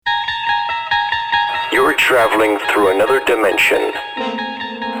traveling through another dimension.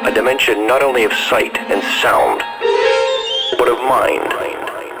 A dimension not only of sight and sound, but of mind.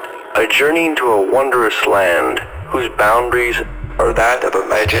 A journey into a wondrous land whose boundaries are that of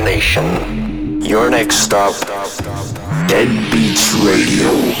imagination. Your next stop, Dead Beats Radio.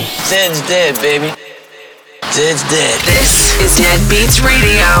 Zed's dead, baby. Zed's dead. This is Dead Beats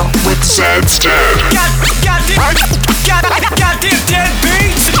Radio with Zed's Dead. Goddamn Dead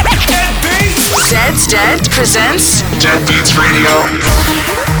Beats. Dead Beats. Zed's Dead presents Dead Beats Radio.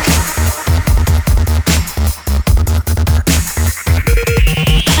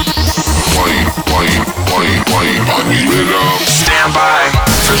 Stand by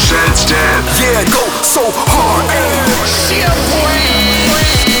for Zed's Dead. Yeah, go so hard.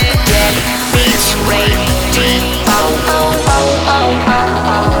 Dead Beats Radio.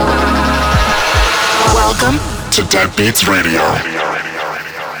 Welcome to Dead Beats Radio.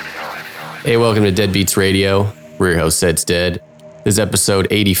 Hey, welcome to Dead Beats Radio. We're your host, Zed's Dead. This is episode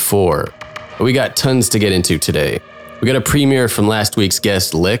 84. We got tons to get into today. We got a premiere from last week's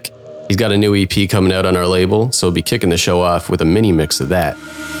guest, Lick. He's got a new EP coming out on our label, so we'll be kicking the show off with a mini mix of that.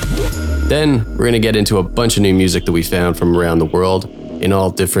 Then, we're going to get into a bunch of new music that we found from around the world in all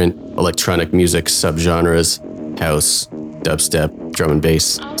different electronic music subgenres, house, dubstep, drum and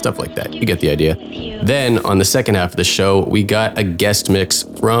bass, stuff like that. You get the idea. Then, on the second half of the show, we got a guest mix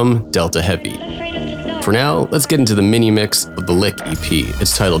from Delta Heavy. For now, let's get into the mini mix of the Lick EP.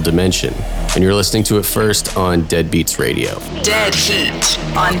 It's titled Dimension, and you're listening to it first on Dead Beats Radio. Dead Heat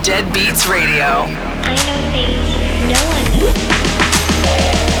on Dead Beats Radio. I know things no one knows.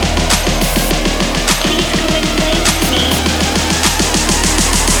 Please come explain to me.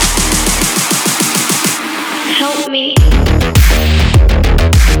 Help me.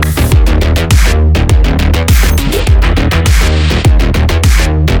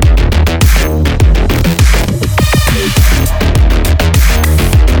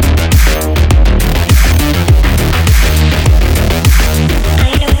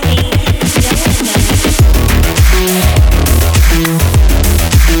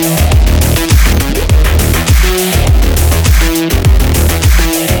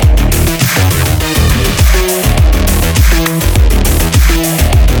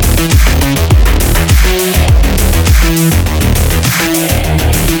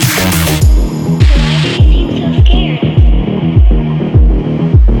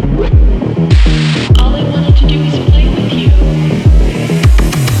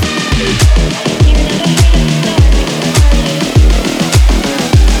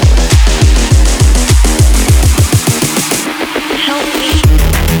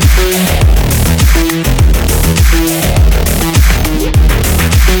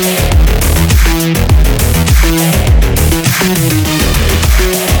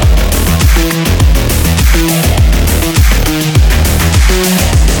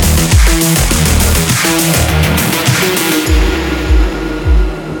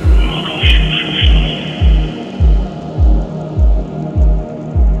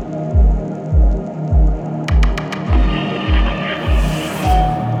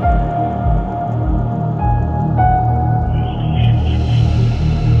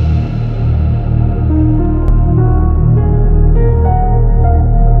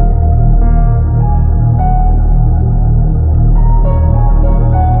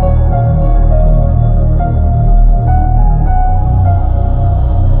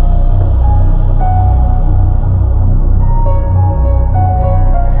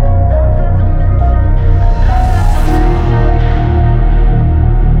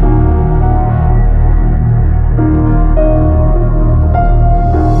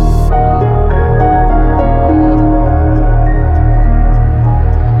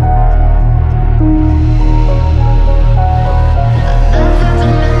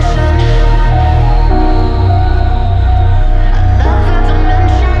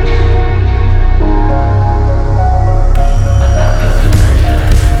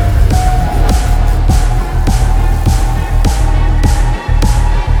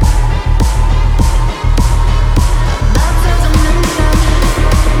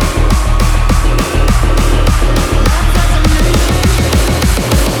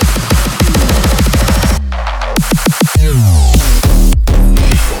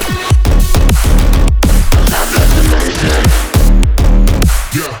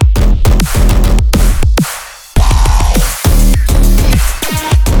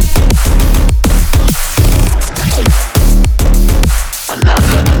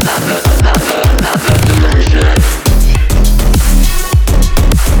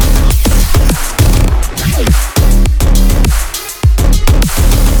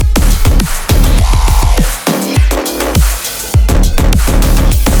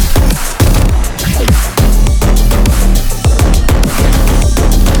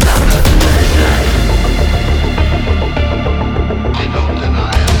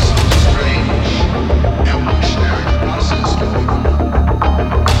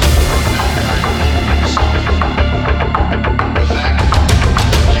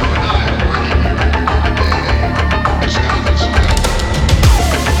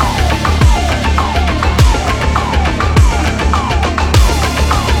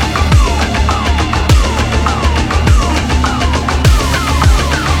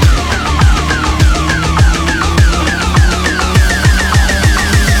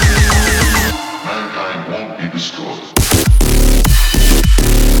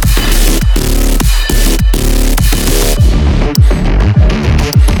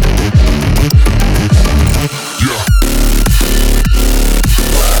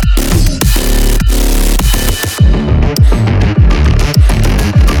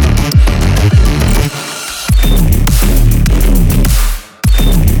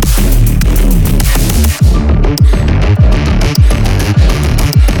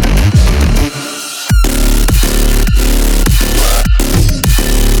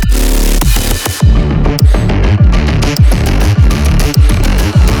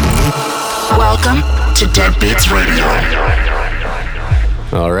 Dead Beats Radio.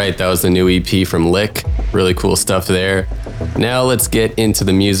 All right, that was the new EP from Lick. Really cool stuff there. Now let's get into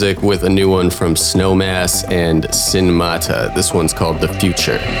the music with a new one from Snowmass and Sinmata. This one's called The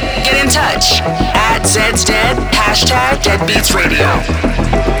Future. Get in touch at Zed's Dead, hashtag Dead Beats Radio.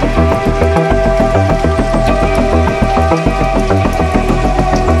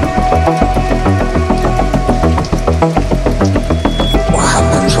 What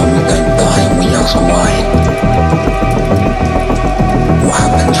happens when we don't die and we survive? What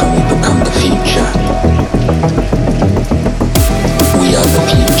happens when we become the future? We are the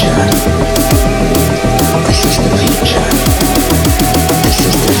future. This is the future. This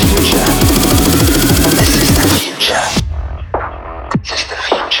is the future. This is the future. This is the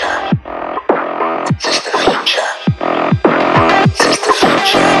future. This is the future. This is the future. This is the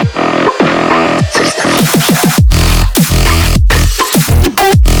future.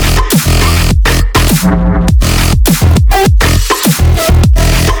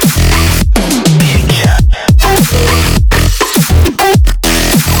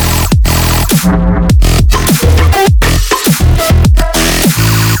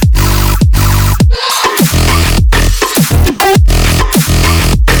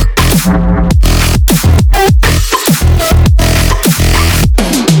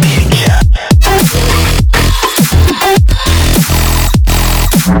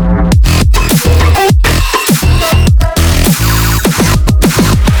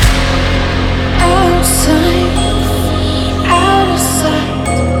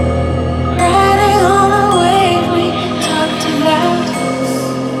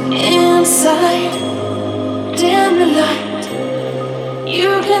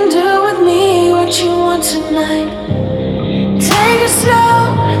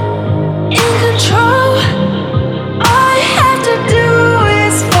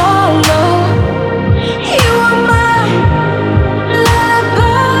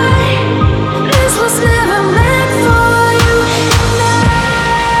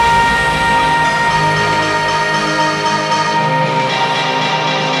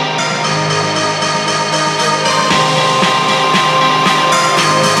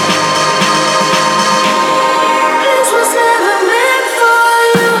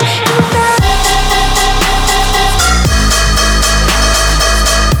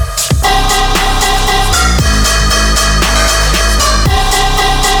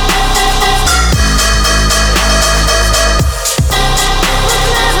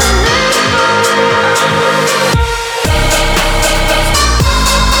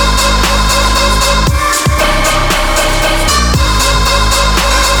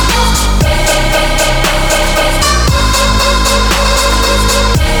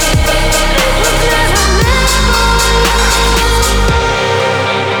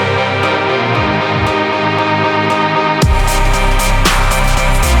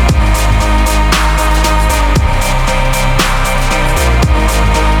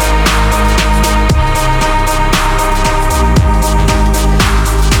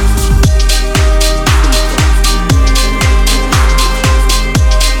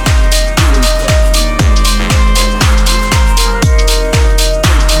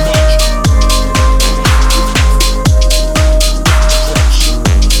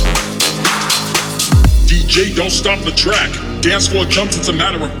 Don't stop the track. Dance floor jumps, it's a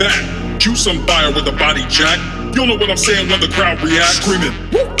matter of fact. Juice on fire with a body jack. You'll know what I'm saying when the crowd reacts. Screaming,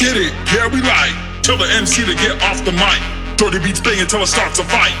 get it, yeah we like. Tell the MC to get off the mic. Dirty beats bang until it starts a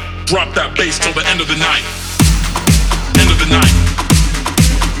fight. Drop that bass till the end of the night. End of the night.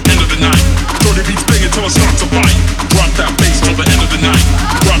 End of the night. Dirty beats bang until it starts a fight. Drop that bass till the end of the night.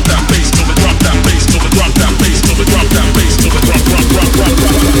 Drop that bass till the drop that bass till the drop that bass till the drop that bass till the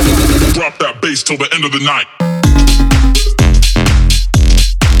drop that bass till the end of the night.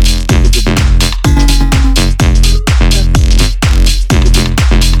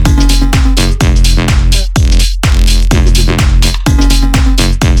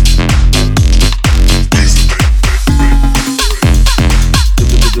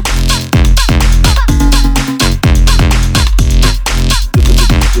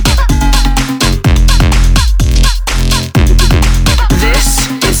 This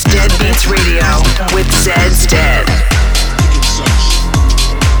is Dead Beats Radio with Zeds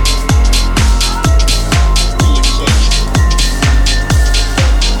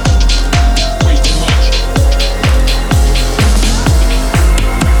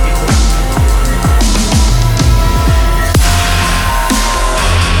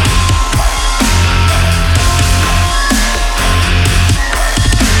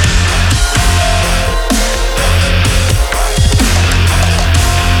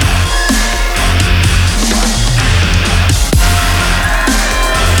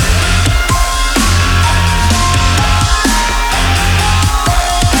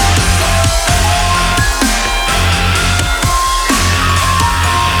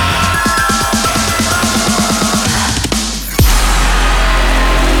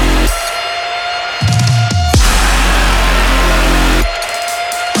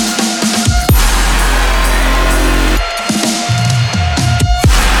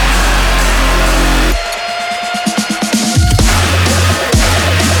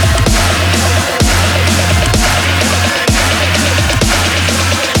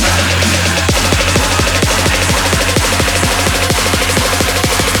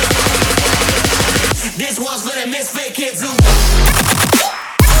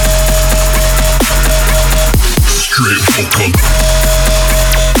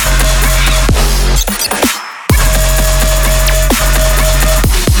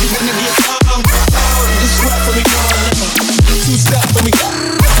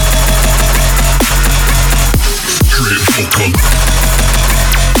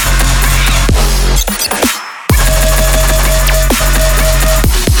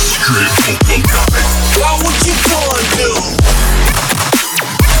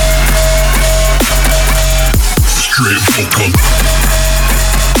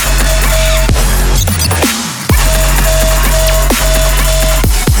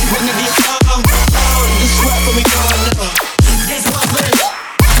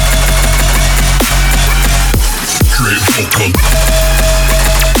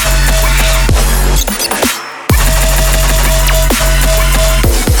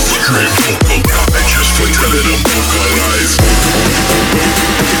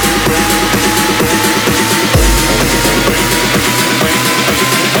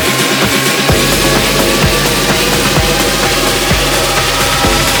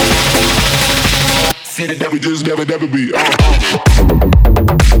Never just never be.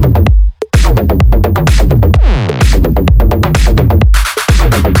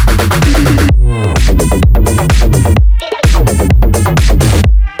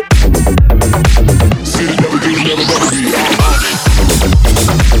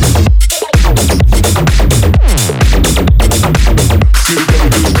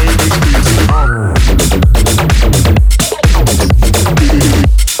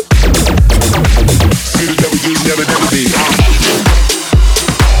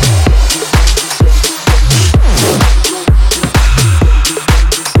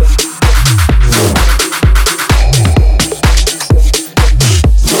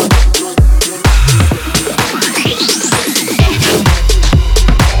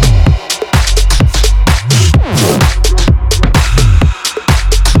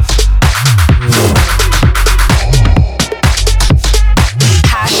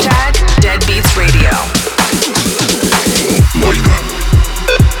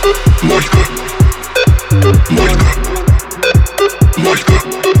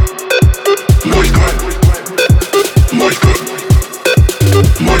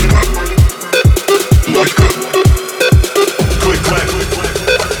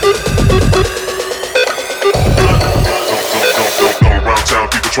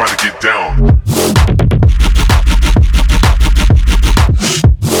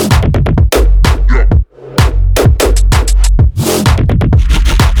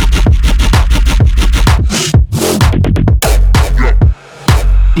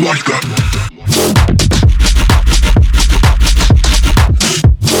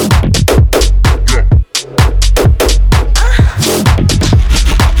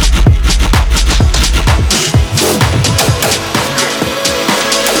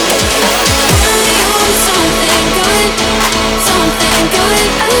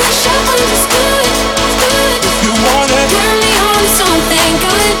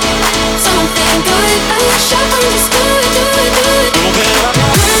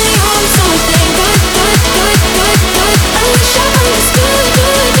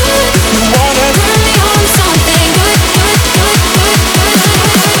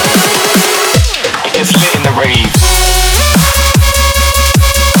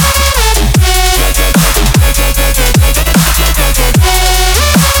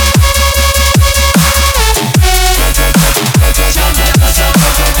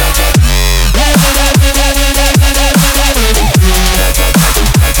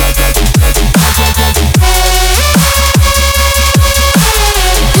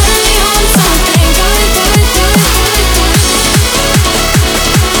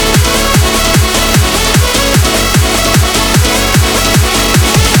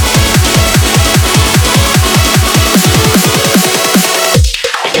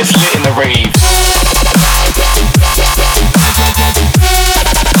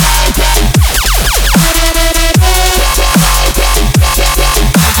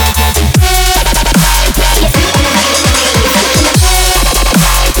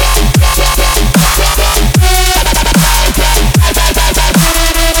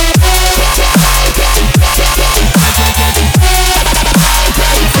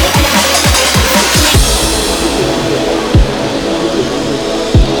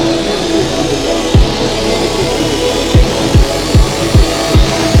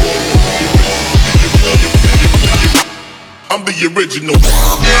 the original.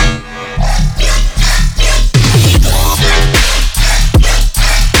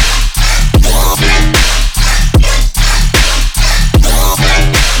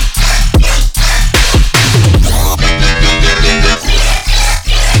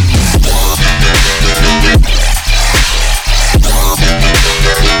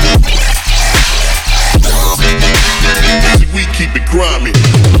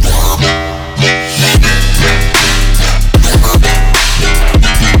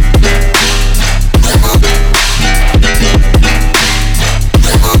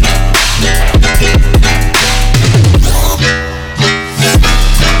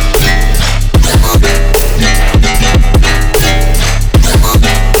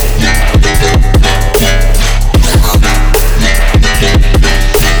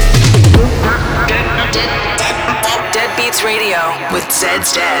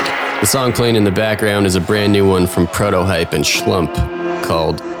 The song playing in the background is a brand new one from Protohype and Schlump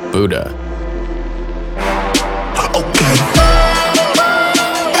called Buddha.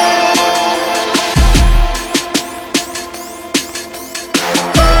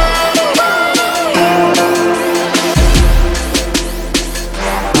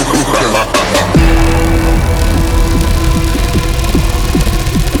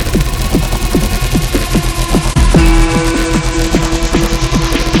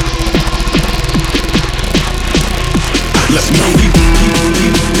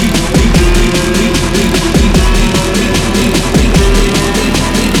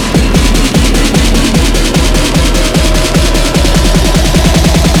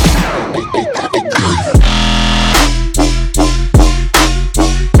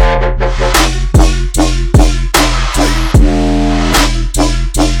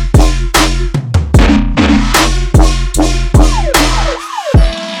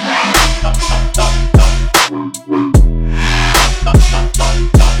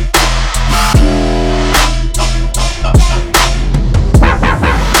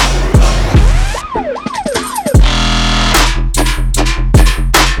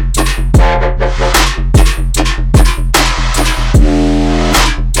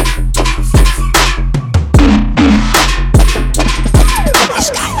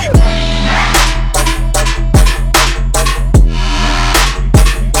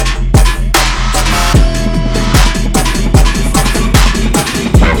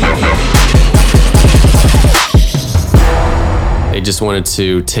 Just wanted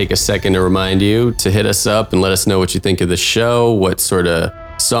to take a second to remind you to hit us up and let us know what you think of the show, what sort of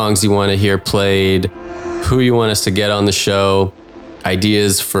songs you want to hear played, who you want us to get on the show,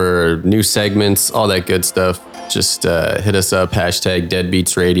 ideas for new segments, all that good stuff. Just hit us up, hashtag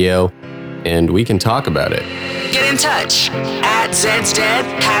Deadbeats Radio, and we can talk about it. Get in touch at Zed's Dead,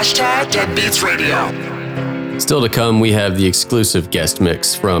 hashtag Deadbeats Radio. Still to come, we have the exclusive guest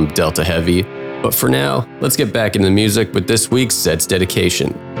mix from Delta Heavy. But for now, let's get back into the music with this week's Zed's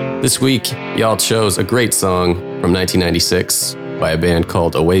Dedication. This week, y'all chose a great song from 1996 by a band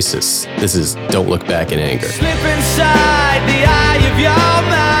called Oasis. This is Don't Look Back in Anger. Slip inside the eye of your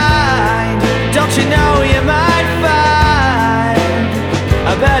mind. Don't you know you might find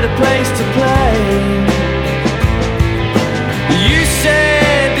a better place to play? You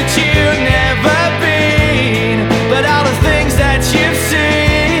said that you've never been, but all the things that you've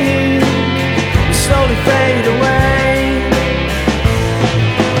seen slowly fade away.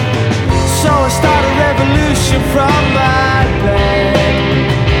 So I start a revolution from my bed,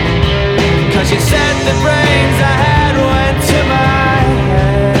 'cause you said the brains I had went to my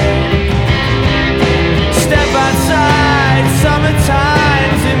head. Step outside,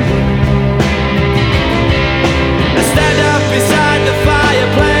 summertime's in bloom.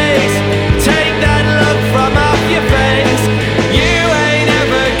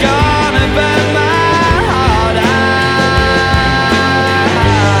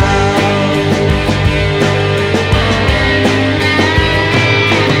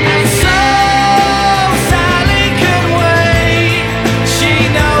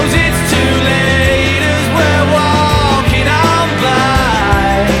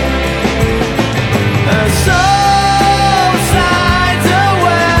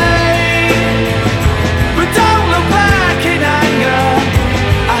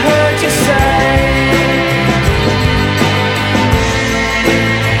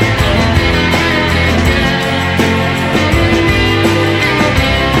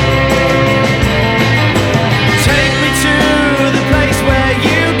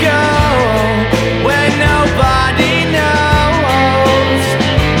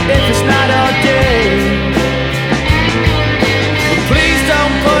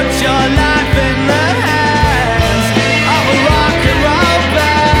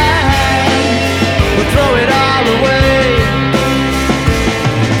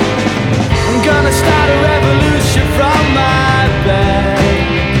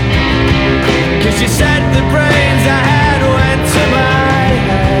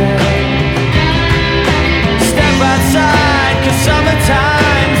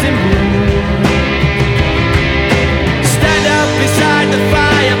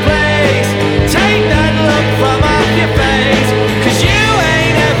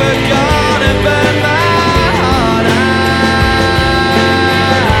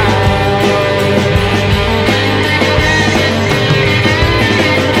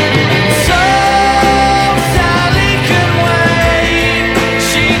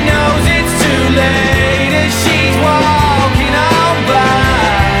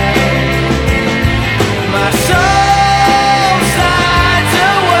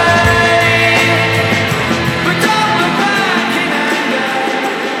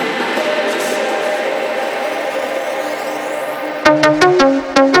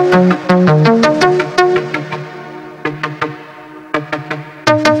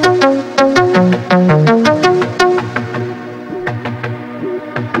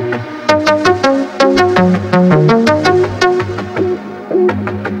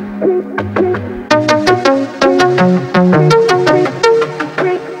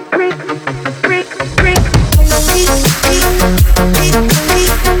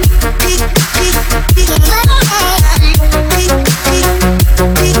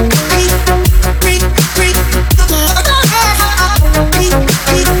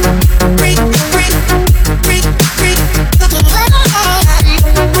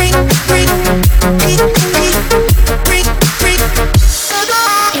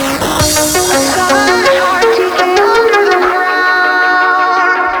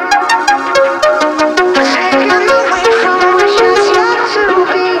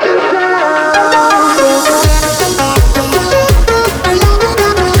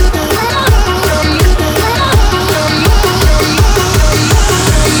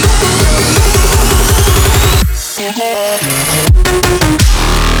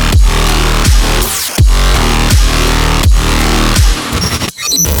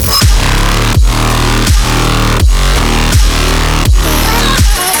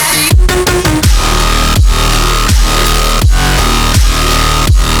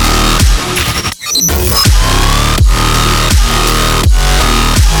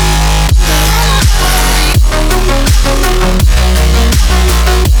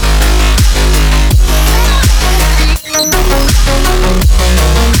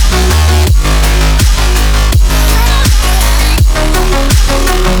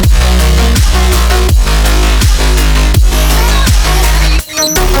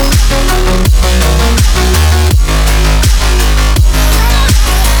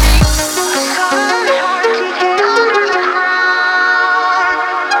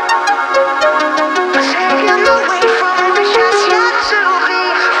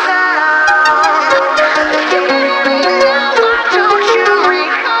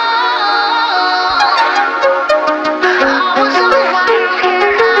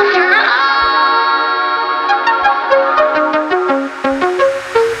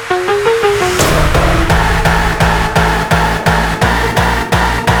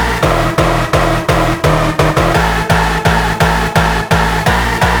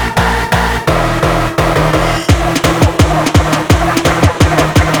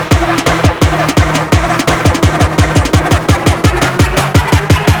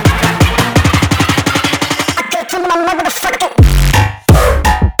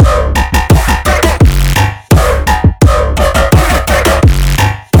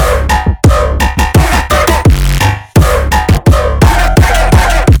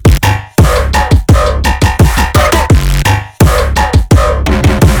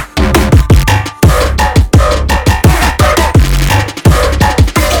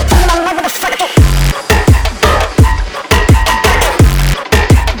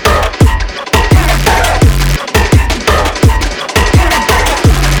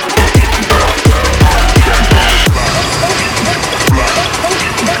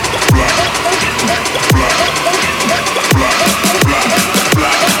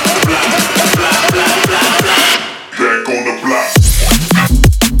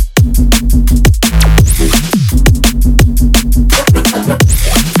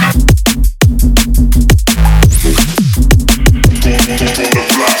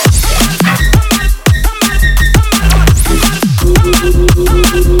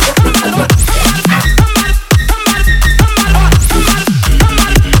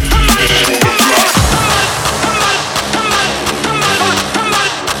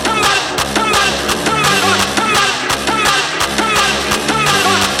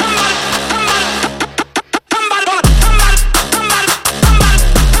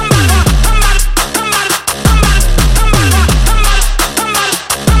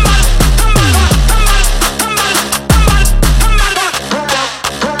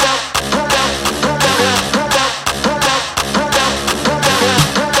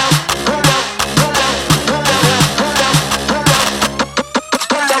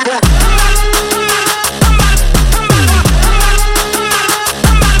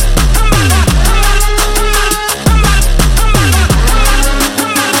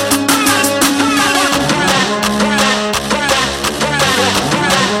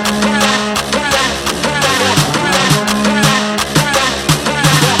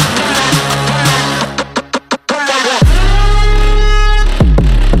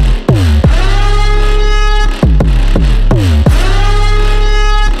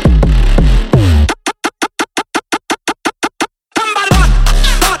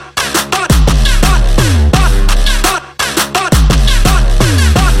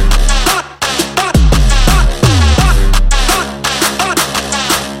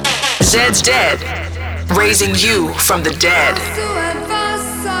 Zed's Dead, raising you from the dead. Hast du etwas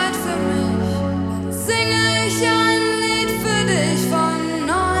Zeit für mich? Dann singe ich ein Lied für dich von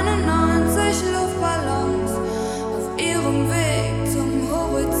 99 Luftballons auf ihrem Weg zum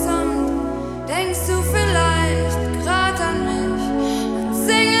Horizont. Denkst du vielleicht grad an mich? Dann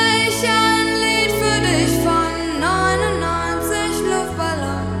singe ich ein Lied für dich von 99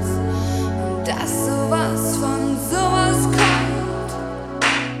 Luftballons und dass sowas von sowas kommt.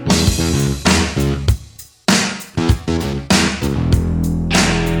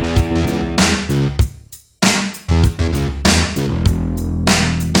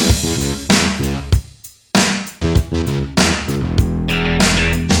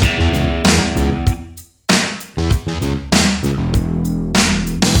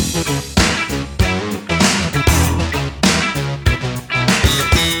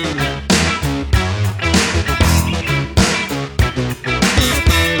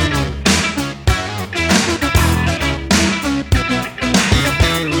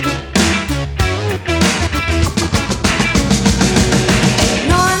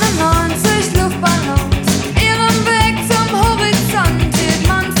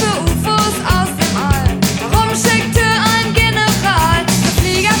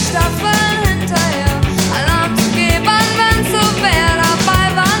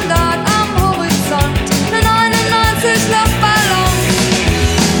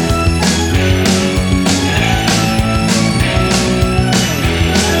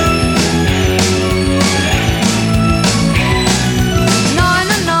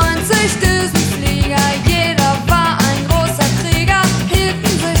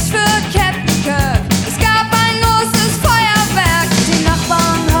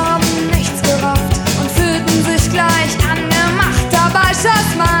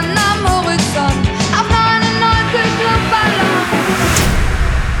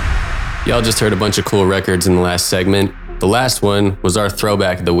 Y'all just heard a bunch of cool records in the last segment. The last one was our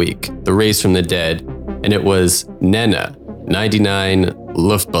throwback of the week, The Raise from the Dead, and it was Nena, 99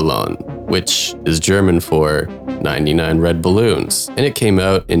 Luftballon, which is German for 99 red balloons, and it came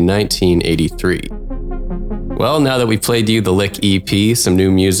out in 1983. Well, now that we played you the Lick EP, some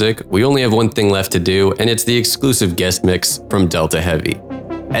new music, we only have one thing left to do, and it's the exclusive guest mix from Delta Heavy.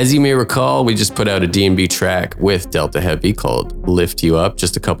 As you may recall, we just put out a D&B track with Delta Heavy called Lift You Up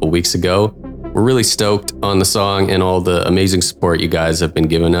just a couple weeks ago. We're really stoked on the song and all the amazing support you guys have been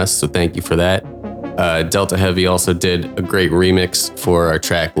giving us, so thank you for that. Delta Heavy also did a great remix for our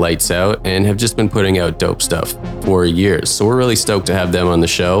track Lights Out and have just been putting out dope stuff for years, so we're really stoked to have them on the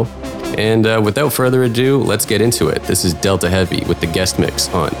show. And without further ado, let's get into it. This is Delta Heavy with the guest mix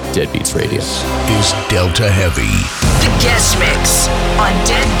on Deadbeats Radio. This is Delta Heavy. The guest mix on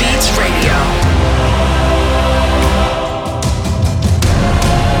Deadbeats Radio.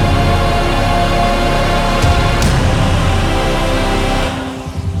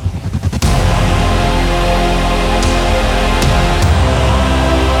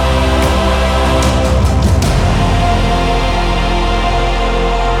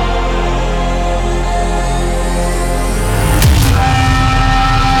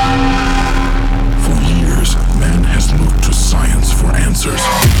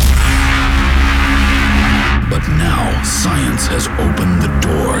 Has opened the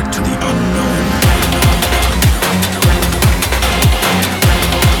door to the unknown.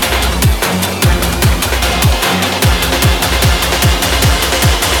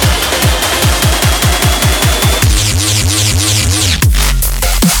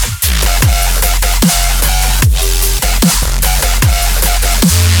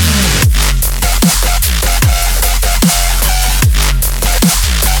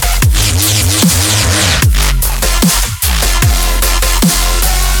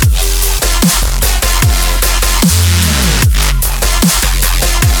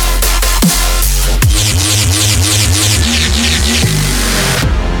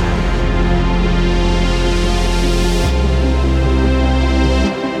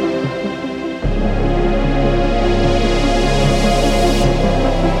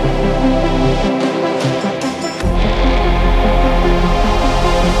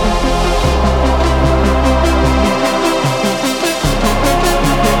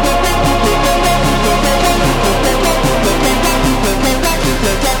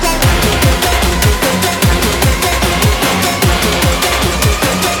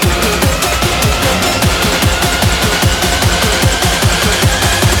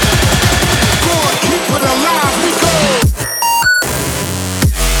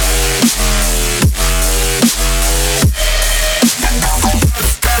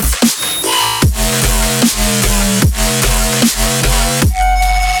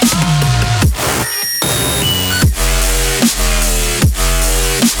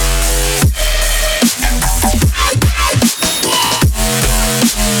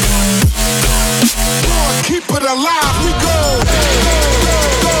 alive, we go.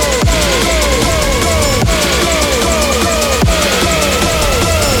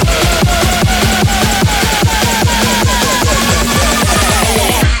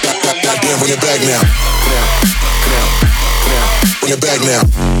 Goddamn, bring it back now. Bring it back now.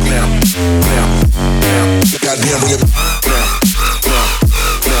 Goddamn, bring it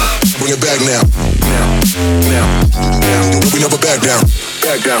bring it back now. We never back down.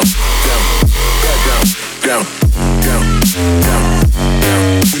 Back down. Down.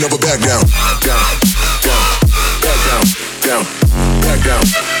 We never back down. Back down.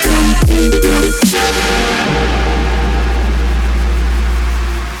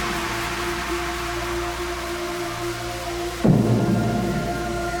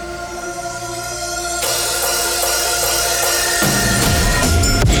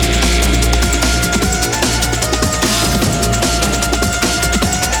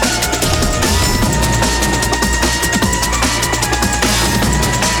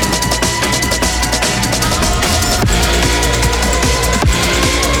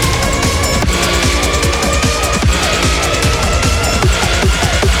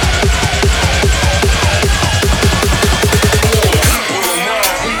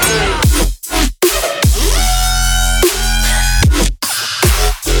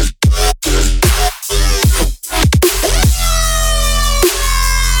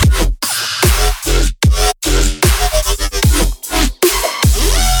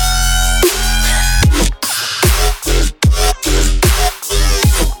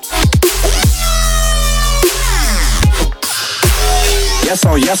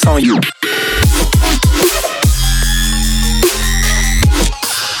 Yes on you.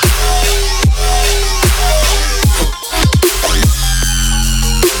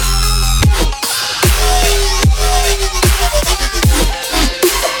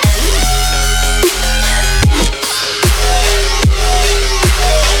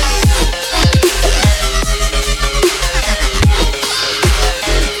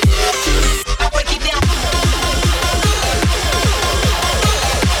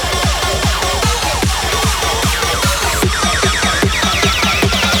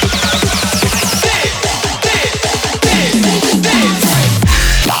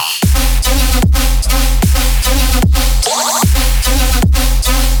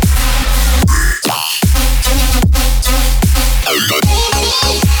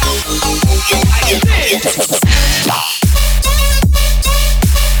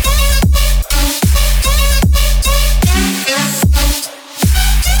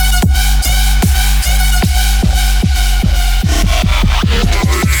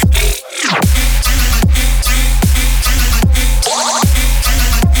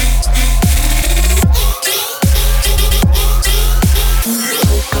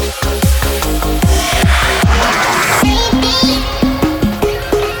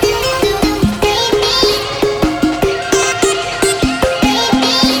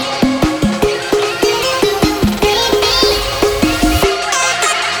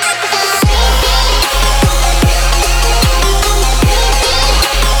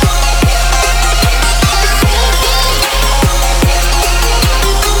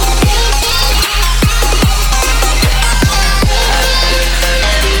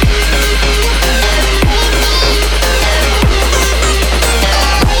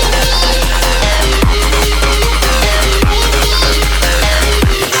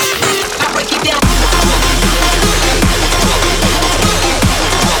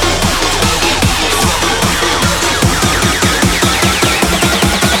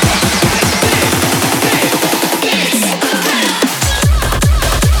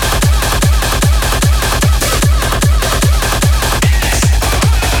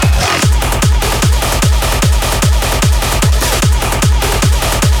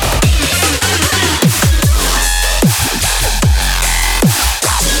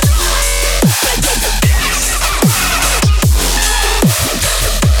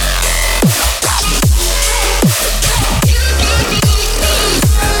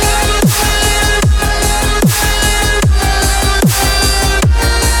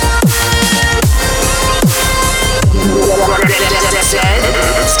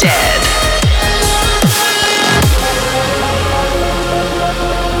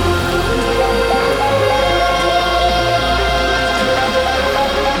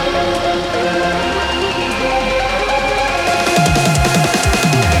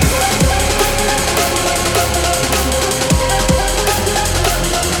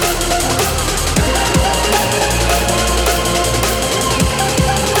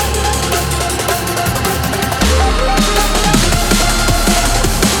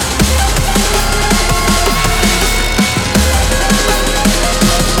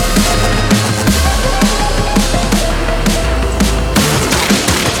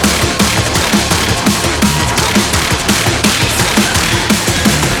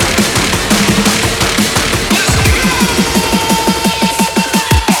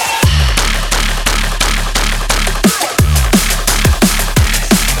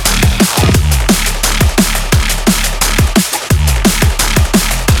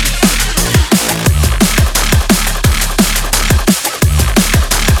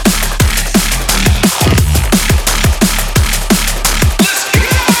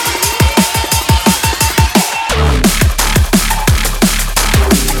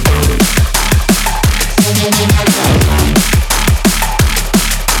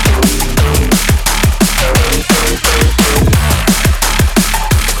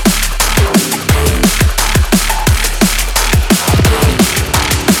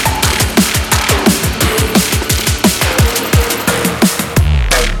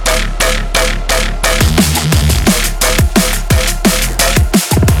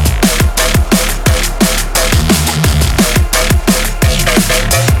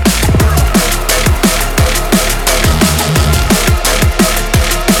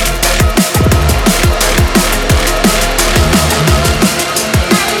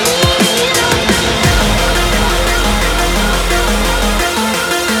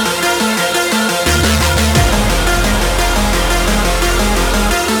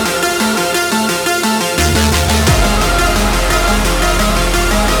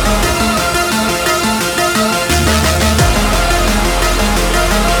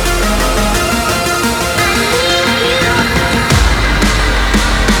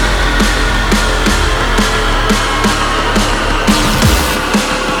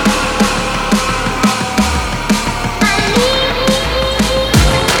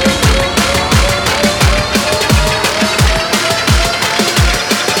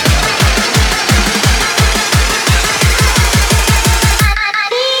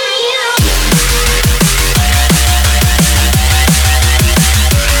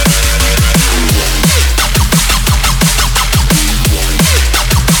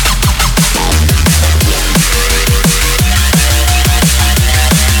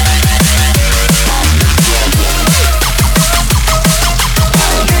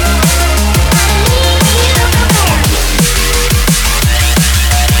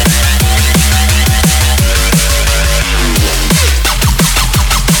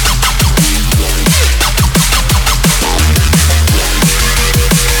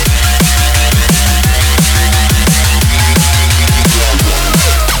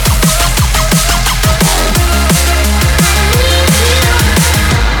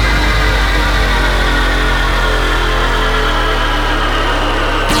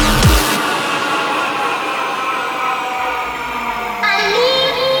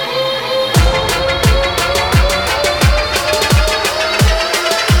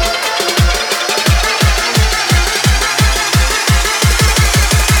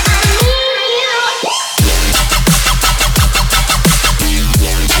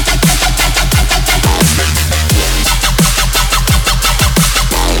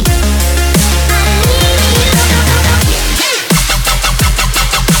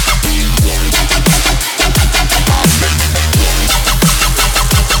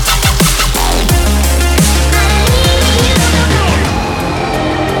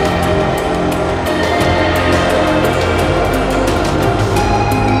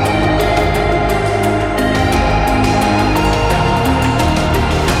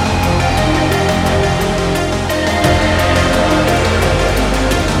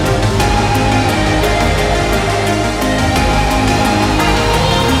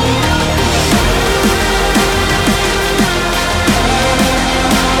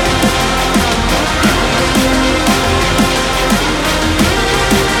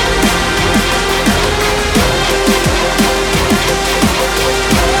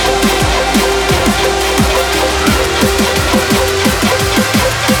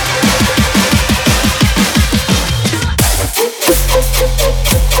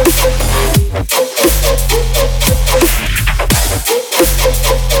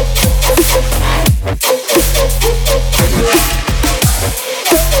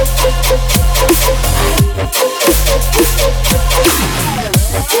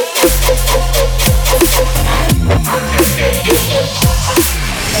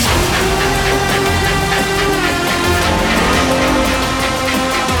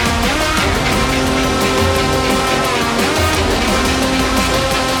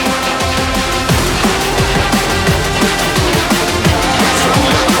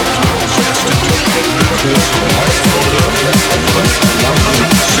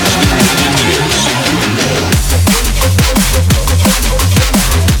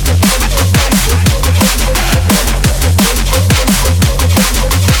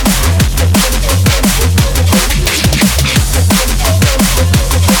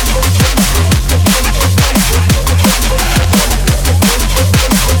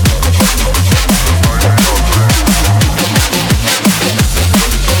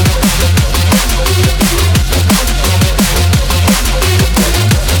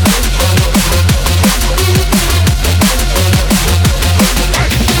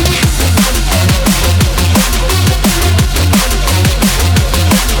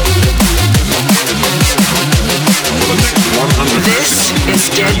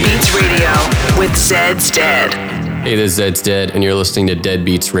 Zed's Dead. Hey, this is Zed's Dead, and you're listening to Dead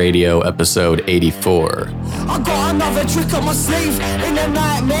Beats Radio, episode 84. I got another trick on my sleeve, in a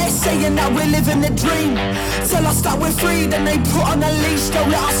nightmare, saying that we're living the dream. Tell us that we're free, then they put on a leash. Don't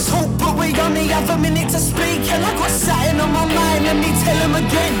let us talk, but we only have a minute to speak. And I got something on my mind, let me tell them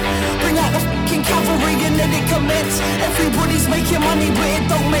again. Bring out the fucking cavalry and let it commence. Everybody's making money, but it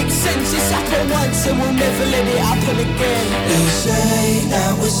don't make sense. It's happened once and we'll never let it happen again. They say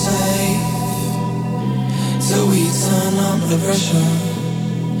that we're safe till we turn up the pressure.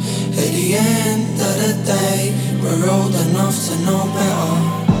 At the end of the day, we're old enough to know better.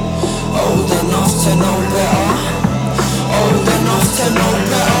 Old enough to know better. Old enough to know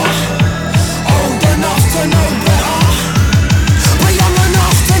better. Old enough to know better. We're young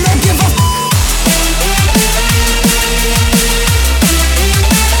enough to not give a f***.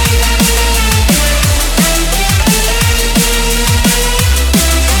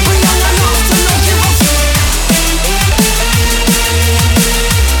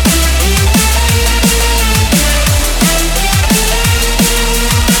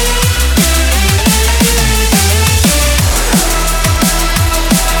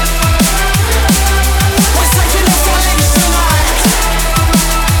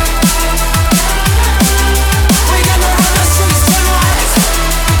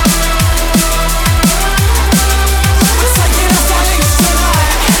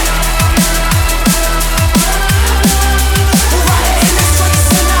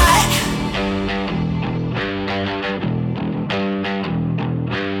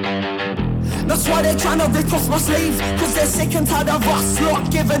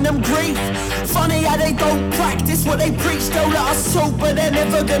 Giving them grief. Funny how they don't practice what they preach. They'll let us talk, but they're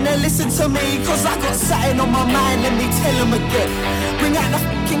never gonna listen to me. Cause I got something on my mind, let me tell them again. Bring out the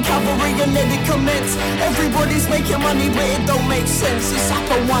fucking cavalry and let it commence. Everybody's making money, but it don't make sense. It's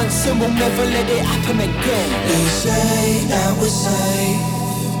happened once and we'll never let it happen again. They say that we're safe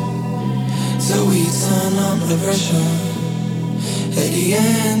till we turn up the pressure. At the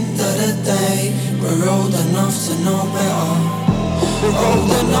end of the day, we're old enough to know better. We're old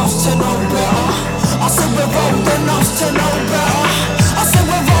enough to know better. I said we're old enough to know better. I said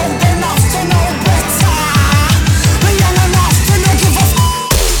we're old enough to know better. We're young enough to not give a f***.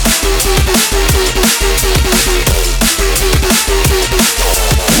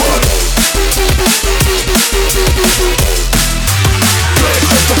 What?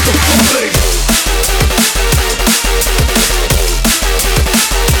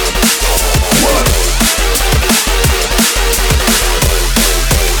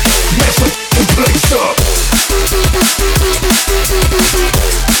 Place up.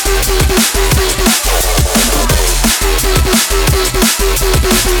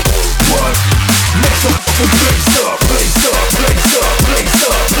 What? Next up, place up, place up, place up, place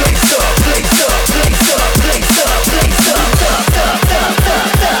up, place up, place up, place up, place up, place up,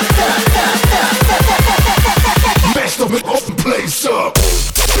 messed up and open place up.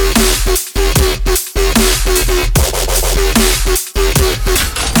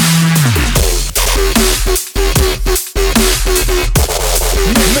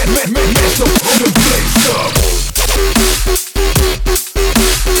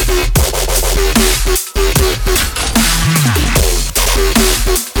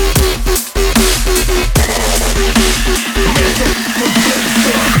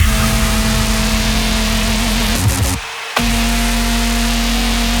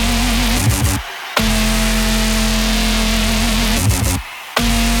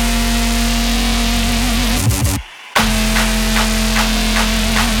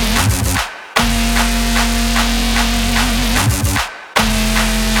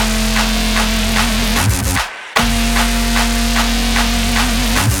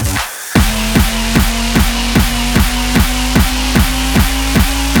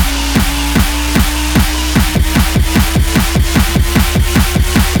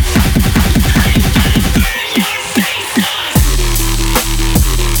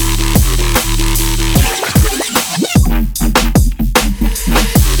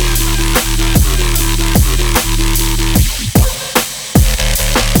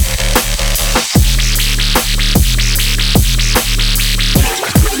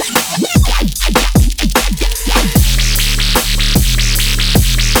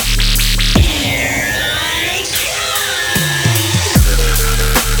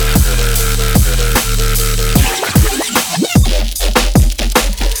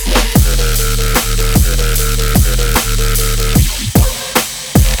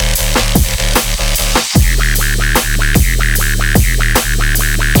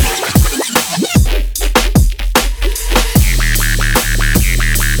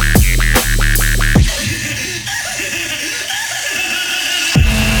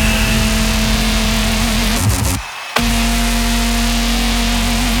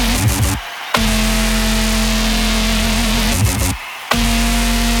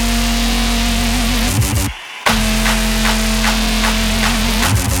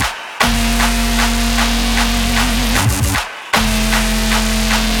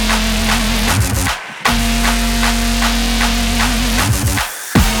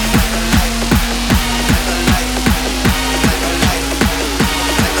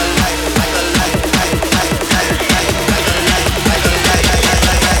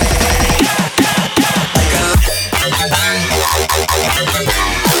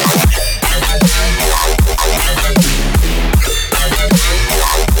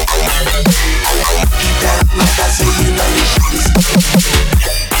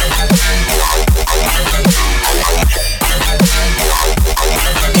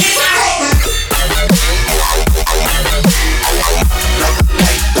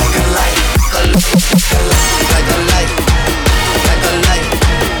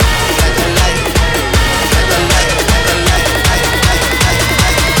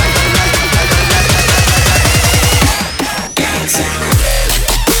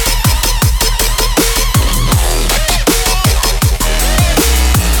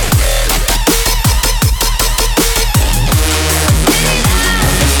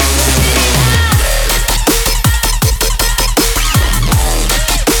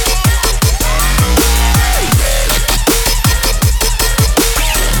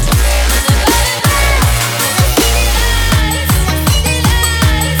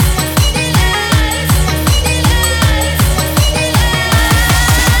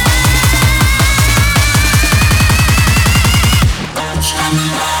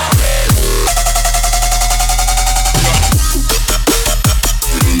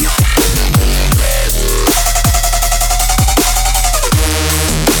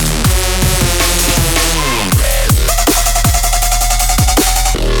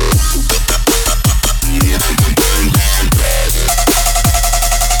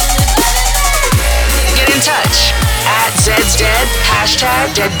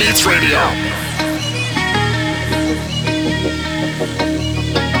 Hashtag Deadbeats Radio.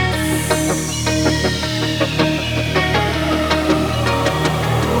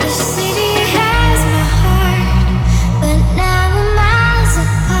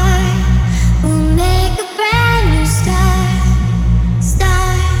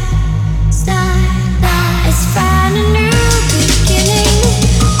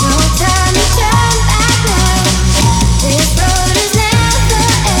 This road is never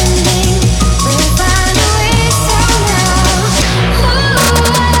ending.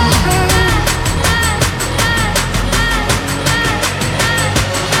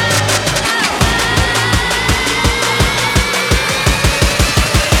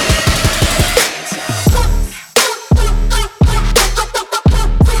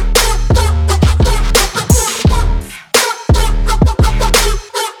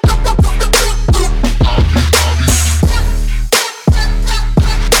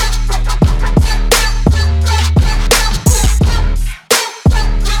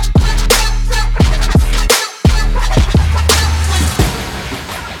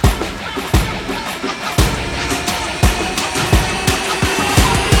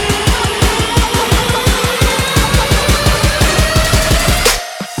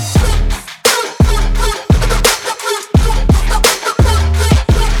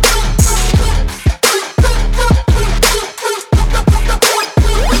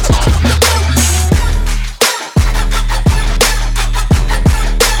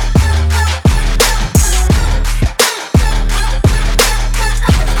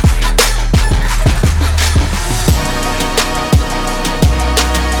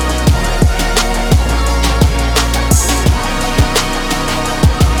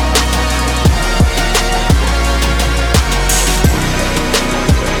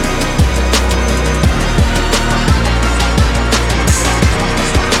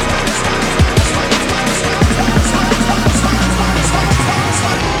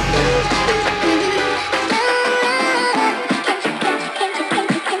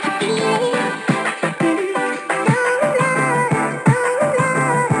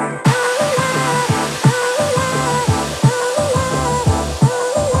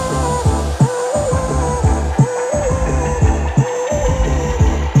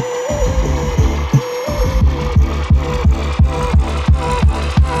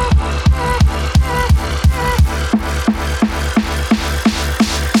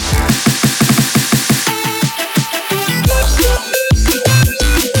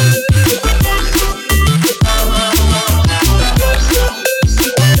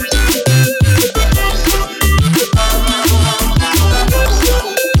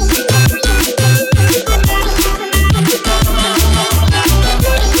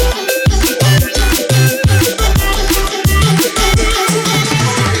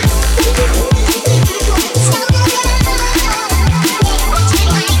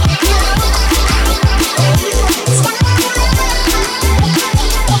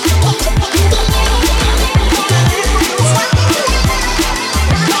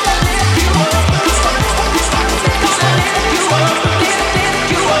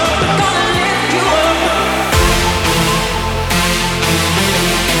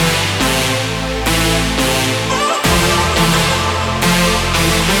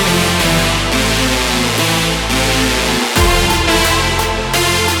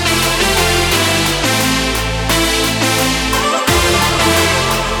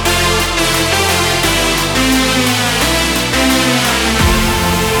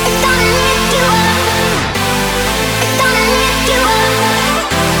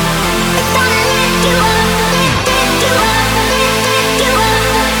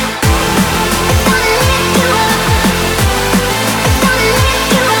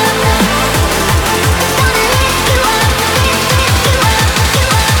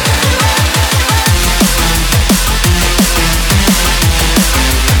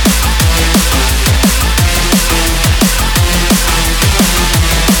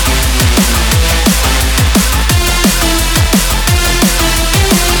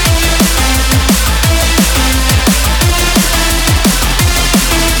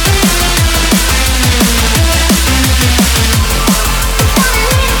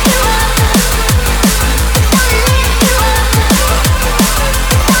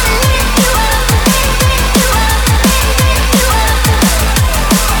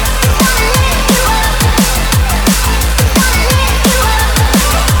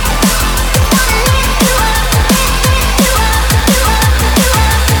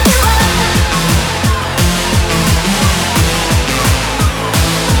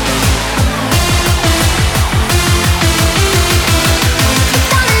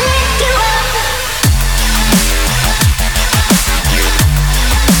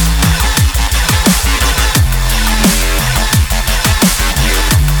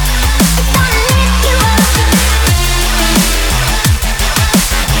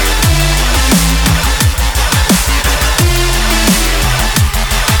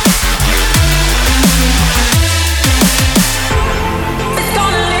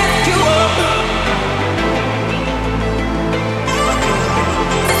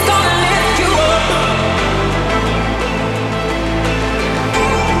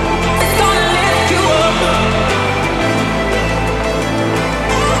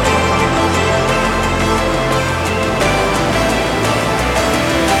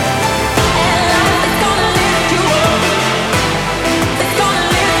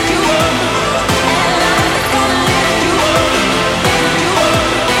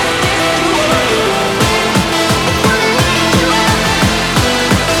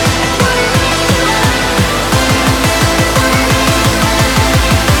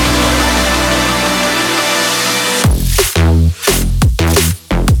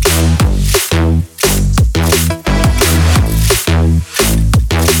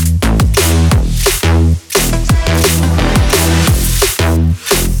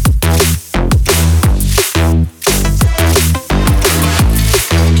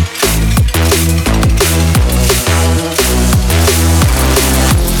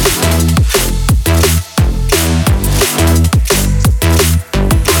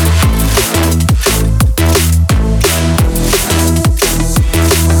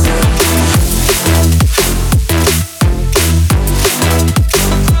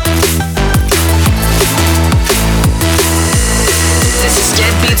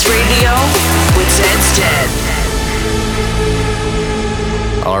 Beats Radio with Zed's Dead.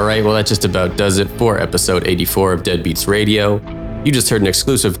 All right, well, that just about does it for episode 84 of Dead Beats Radio. You just heard an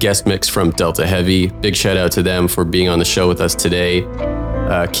exclusive guest mix from Delta Heavy. Big shout out to them for being on the show with us today.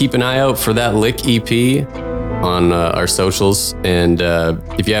 Keep an eye out for that Lick EP on our socials. And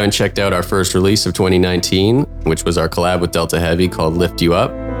if you haven't checked out our first release of 2019, which was our collab with Delta Heavy called Lift You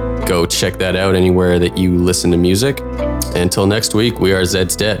Up, go check that out anywhere that you listen to music. Until next week, we are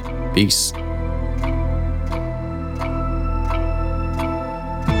Zed's Dead. Peace.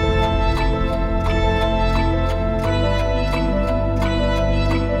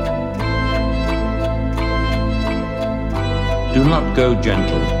 Do not go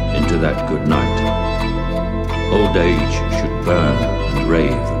gentle into that good night. Old age should burn and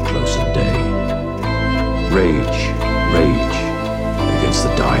rave a closer day. Rage, rage against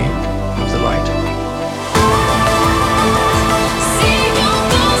the dying of the light.